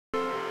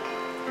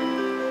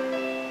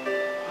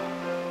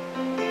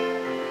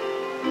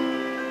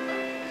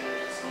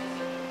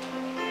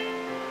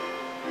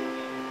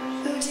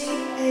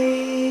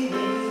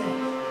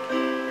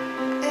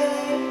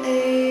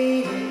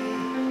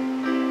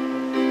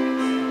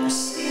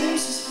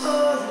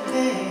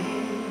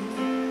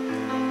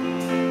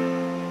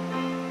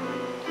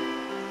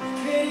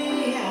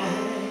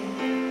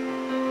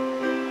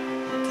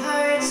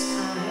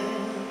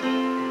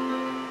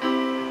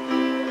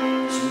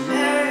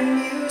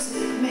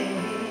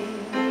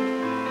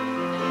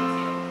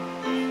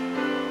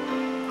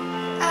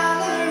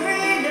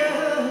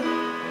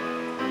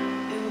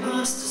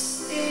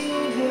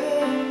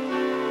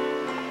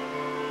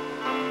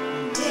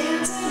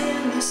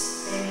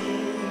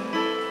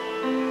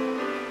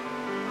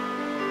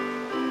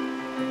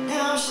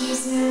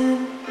she's in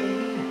me,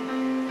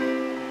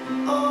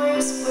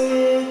 always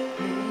with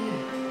me,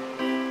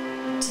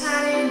 a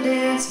tiny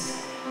dancer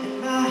in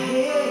my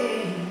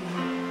head.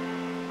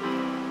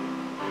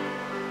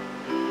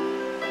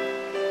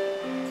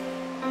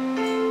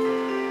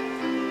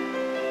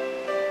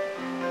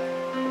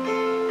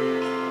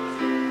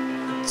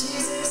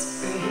 Jesus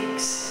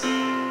breaks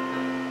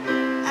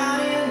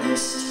out in the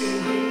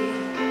street,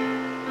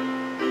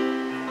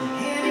 the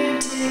hand he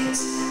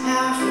takes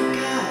now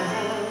forgot.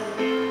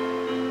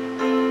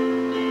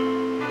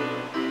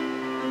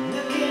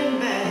 Looking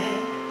back,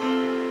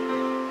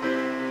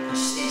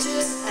 she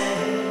just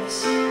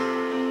asks,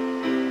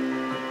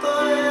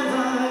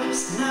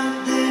 whatever's not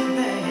that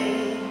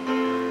bad.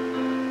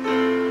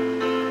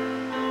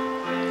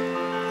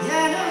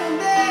 Yeah, no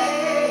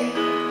man,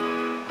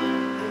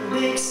 it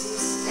makes me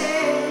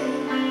stand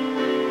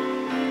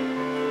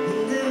in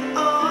the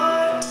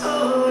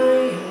auditorium,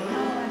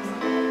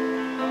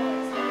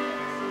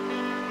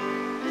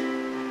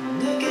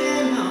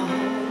 looking on.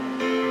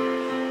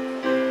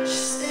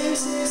 She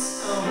sings these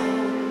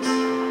songs,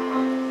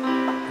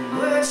 the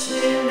words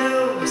she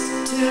knows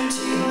turn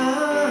to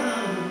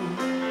hum.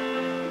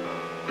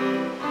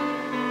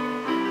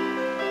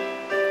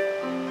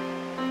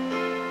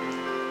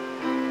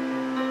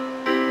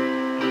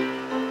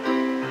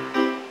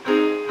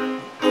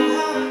 Oh,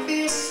 how it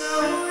feels so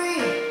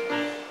real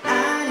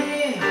out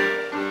here,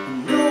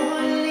 no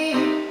one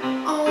near,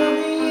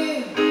 only you,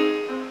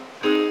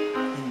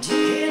 and you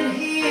can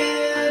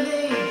hear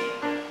me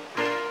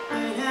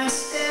when I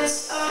say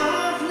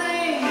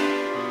softly,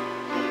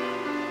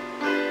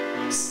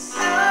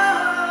 slowly.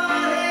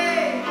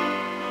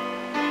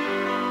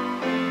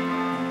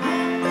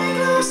 Hold me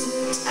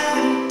closer,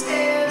 tiny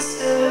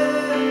dancer,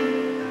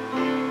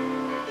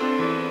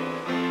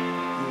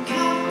 and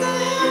count the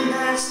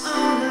headlights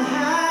on the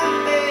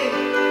highway.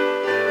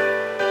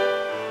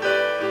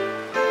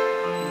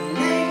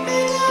 Lay me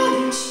down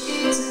in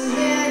sheets of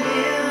linen.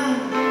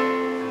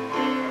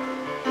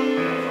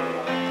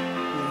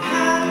 We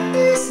had a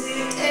busy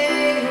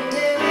day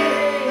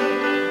today.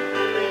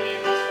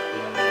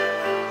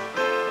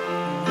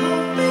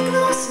 Hold me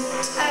closer,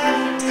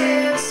 tiny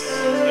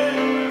dancer,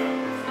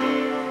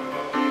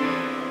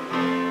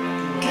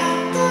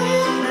 count the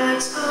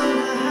headlights on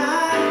the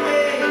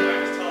highway.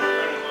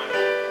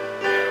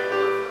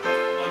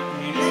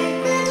 Lay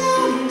me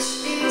down in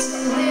sheets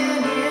of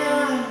linen.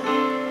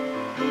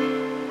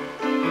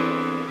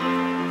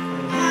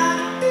 We had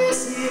a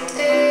busy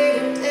day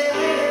today.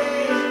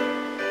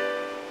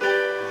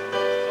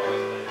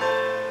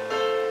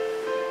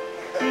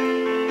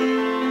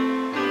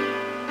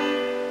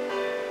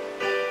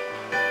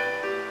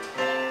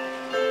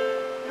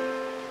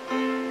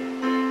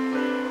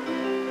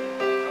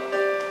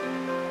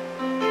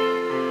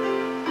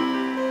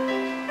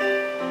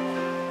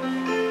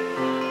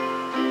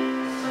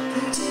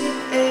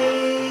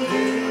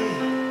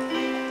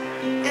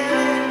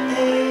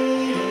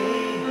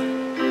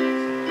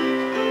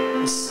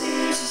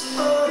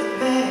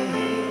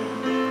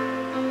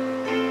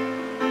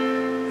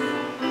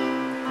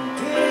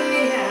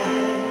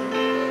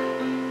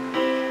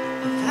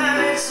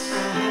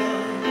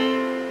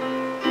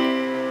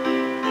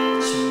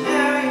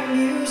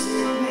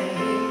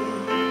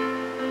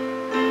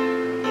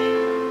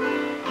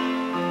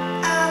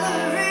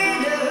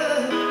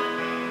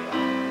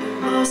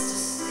 Must have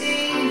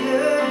seen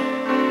her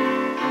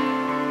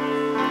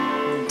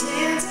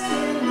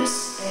dancing in the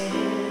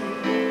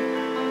sand.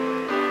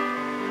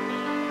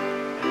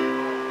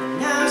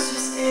 Now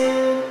she's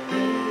in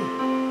me,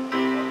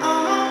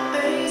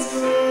 always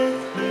with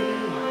me,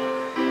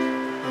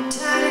 a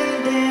tiny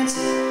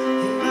dancer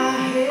in my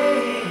head.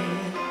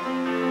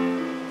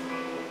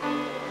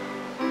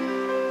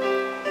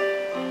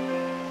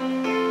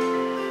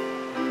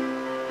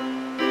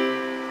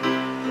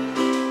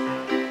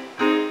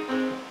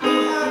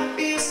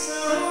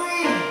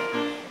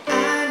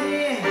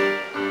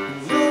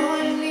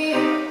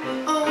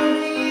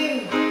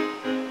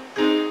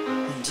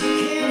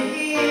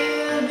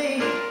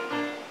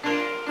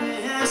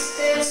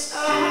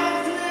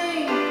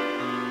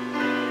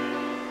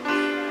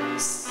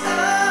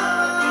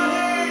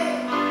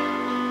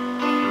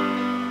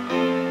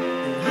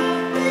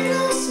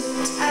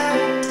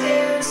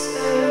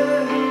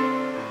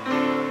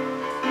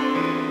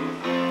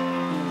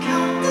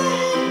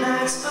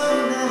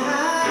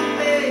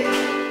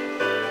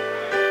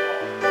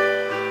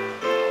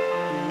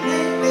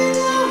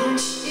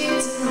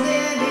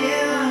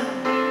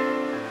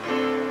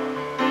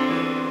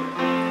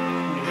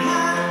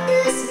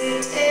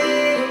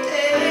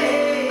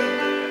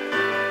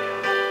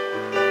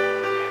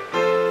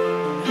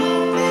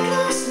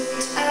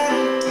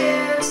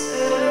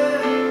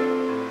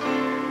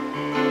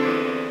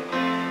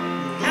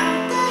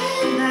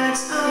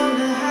 On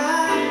the